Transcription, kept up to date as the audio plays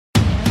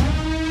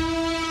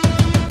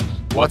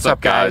What's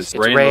up, guys?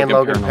 It's Ray and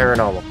Logan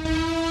Paranormal.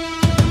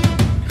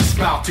 It's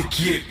about to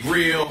get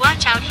real.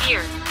 Watch out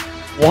here.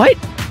 What?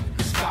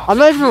 I'm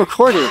not even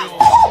recording.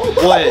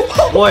 What?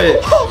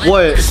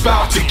 It's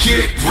about to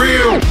get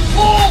real.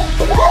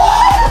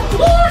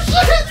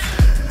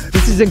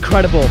 This is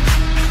incredible.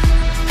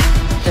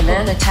 The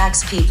man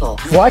attacks people.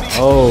 What?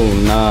 Oh,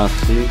 nah,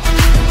 dude.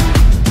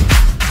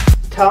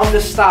 Tell him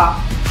to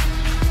stop.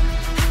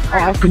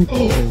 I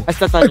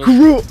stepped on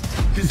you.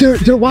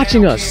 They're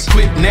watching us.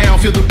 Quick now,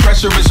 feel the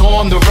pressure is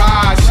on the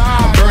rise.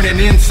 I'm burning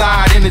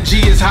inside,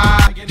 energy is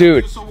high.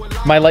 Dude,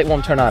 my light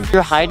won't turn on.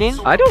 You're hiding?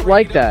 I don't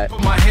like that.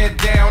 Put my head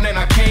down and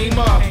I came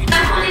up.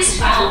 Please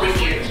follow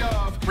with you.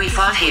 We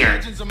fought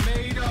here.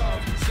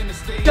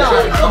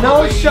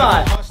 No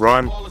shot.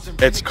 Run.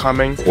 It's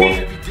coming.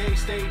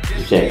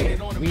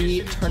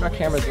 We turn our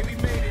cameras.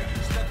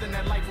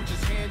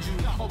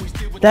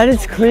 That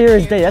is clear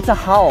as day. That's a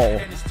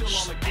howl.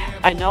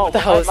 I know. What the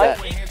hell is that?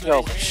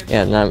 Yo.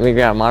 Yeah, now we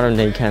got modern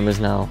day cameras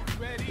now.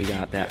 We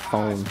got that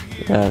phone.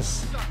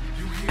 Yes.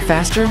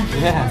 Faster?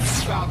 Yeah.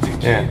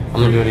 Yeah, I'm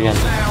gonna do it again.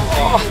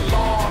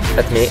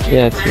 That's me?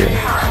 Yeah, it's you.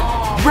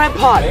 Red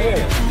pot.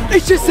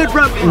 It just said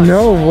red pot.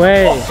 No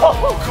way.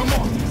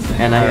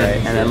 And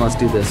then let's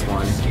do this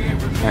one.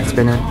 Alright,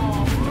 spin it.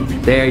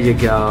 There you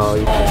go.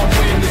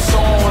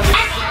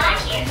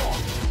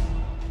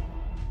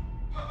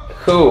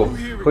 Who?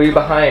 Who are you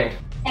behind?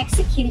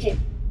 Executed.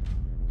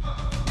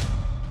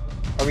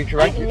 Are we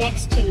correct? Right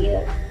next to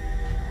you.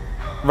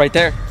 Right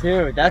there.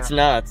 Dude, that's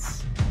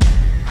nuts.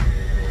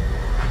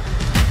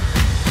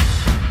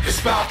 It's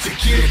about to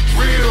get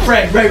real.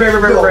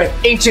 Red.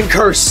 Ancient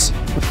curse.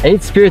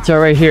 8 spirits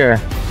are right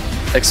here.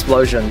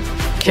 Explosion.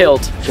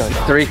 Killed.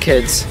 3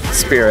 kids.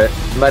 Spirit.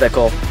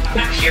 Medical.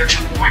 I'm here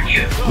to warn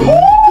you.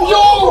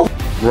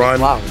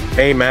 Run. Wow.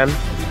 Amen.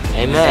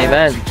 Amen.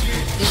 Amen.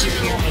 Did you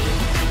hear me?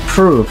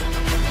 Prove.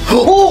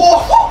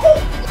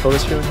 What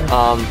was your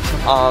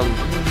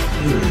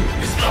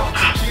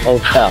Oh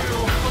hell.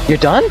 You're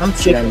done? I'm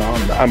sick.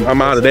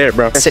 I'm out of there,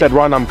 bro. I said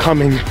run, I'm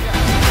coming. You know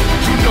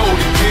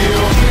the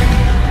deal.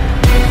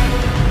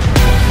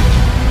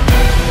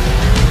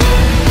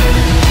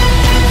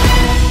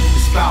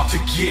 It's about to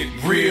get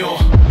real.